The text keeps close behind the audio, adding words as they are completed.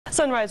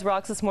Sunrise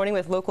rocks this morning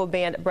with local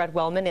band Brett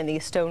Wellman and the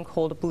Stone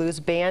Cold Blues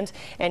Band.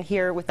 And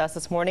here with us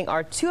this morning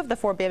are two of the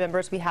four band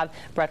members. We have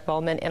Brett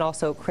Wellman and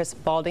also Chris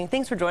Balding.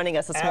 Thanks for joining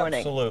us this morning.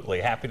 Absolutely.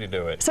 Happy to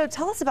do it. So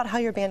tell us about how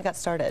your band got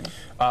started.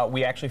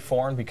 We actually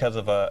formed because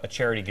of a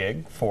charity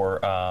gig for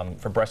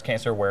breast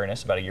cancer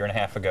awareness about a year and a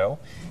half ago.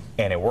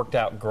 And it worked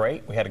out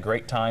great. We had a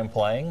great time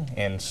playing,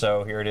 and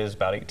so here it is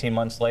about 18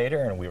 months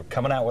later, and we were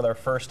coming out with our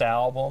first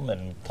album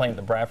and playing at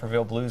the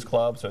Bradfordville Blues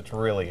Club, so it's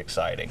really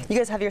exciting. You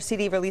guys have your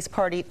CD release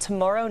party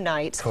tomorrow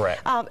night.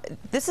 Correct.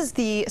 This is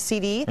the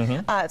CD.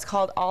 It's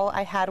called All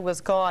I Had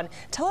Was Gone.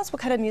 Tell us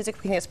what kind of music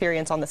we can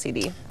experience on the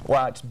CD.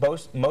 Well, it's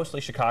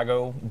mostly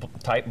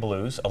Chicago-type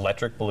blues,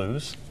 electric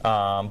blues,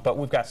 but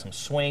we've got some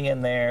swing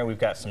in there. We've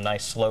got some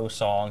nice slow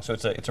songs, so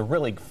it's a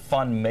really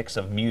fun mix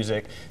of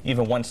music.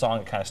 Even one song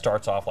that kind of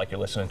starts off like you're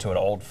listening to an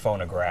old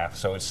phonograph,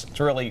 so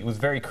it was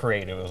very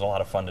creative. It was a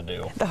lot of fun to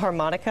do. The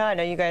harmonica, I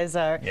know you guys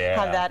have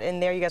that in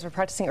there. You guys were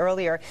practicing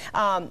earlier,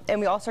 and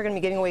we also are going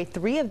to be giving away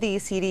 3 of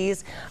these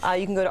CDs.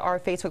 You can go to our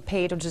Facebook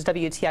page, which is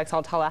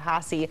WTXL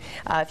Tallahassee,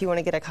 if you want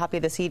to get a copy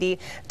of the CD.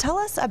 Tell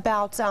us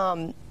about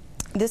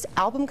this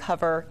album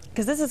cover,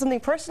 because this is something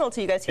personal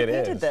to you guys. Who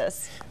painted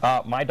this?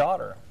 My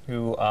daughter,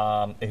 who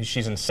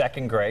she's in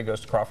 2nd grade,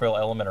 goes to Crawfordville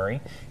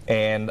Elementary,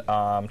 and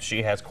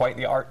she has quite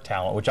the art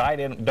talent, which I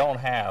don't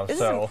have.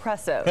 This is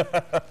impressive.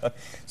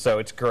 So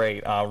it's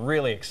great,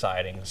 really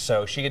exciting.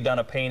 So she had done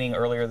a painting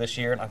earlier this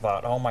year, and I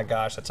thought, oh my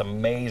gosh, that's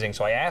amazing.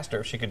 So I asked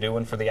her if she could do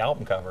one for the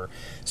album cover.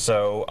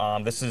 So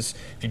this is,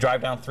 if you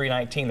drive down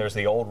 319, there's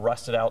the old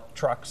rusted out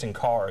trucks and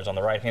cars on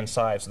the right-hand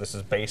side. So this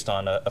is based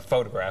on a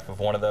photograph of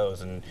one of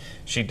those, and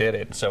she did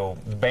it. So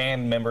the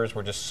band members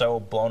were just so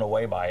blown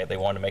away by it, they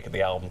wanted to make it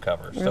the album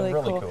cover. So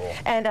really cool.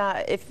 And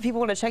if people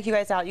want to check you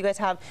guys out, you guys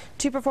have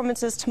 2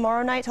 performances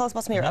tomorrow night. Tell us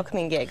about some of your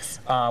upcoming gigs.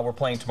 We're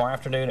playing tomorrow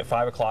afternoon at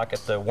 5 o'clock at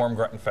the Warm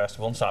Grunton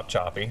Festival in Sop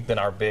Choppy. Then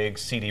our big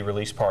CD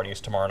release party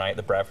is tomorrow night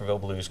at the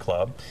Bradfordville Blues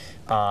Club.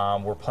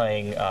 We're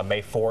playing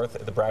May 4th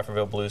at the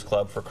Bradfordville Blues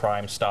Club for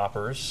Crime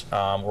Stoppers.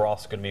 We're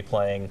also going to be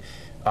playing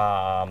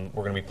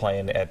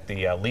at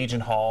the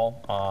Legion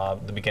Hall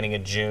the beginning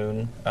of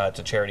June. It's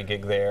a charity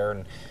gig there,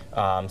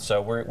 and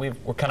so we're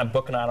kind of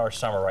booking out our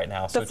summer right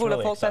now. So the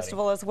Florida Folk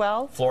Festival as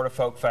well. Florida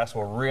Folk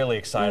Festival, really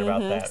excited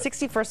about that.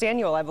 61st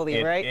annual, I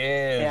believe, right? It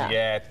is,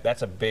 yeah.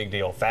 That's a big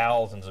deal.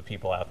 Thousands of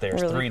people out there.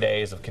 It's 3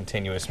 days of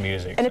continuous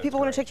music. And if people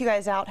want to check you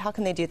guys out, how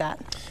can they do that?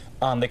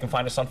 They can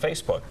find us on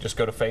Facebook. Just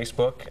go to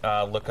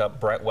Facebook, look up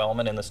Brett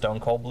Wellman and the Stone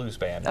Cold Blues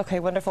Band. Okay,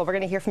 wonderful. We're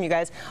going to hear from you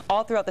guys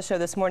all throughout the show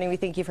this morning. We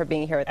thank you for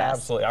being here with us.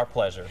 Absolutely, our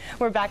pleasure.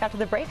 We're back after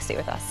the break. Stay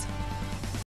with us.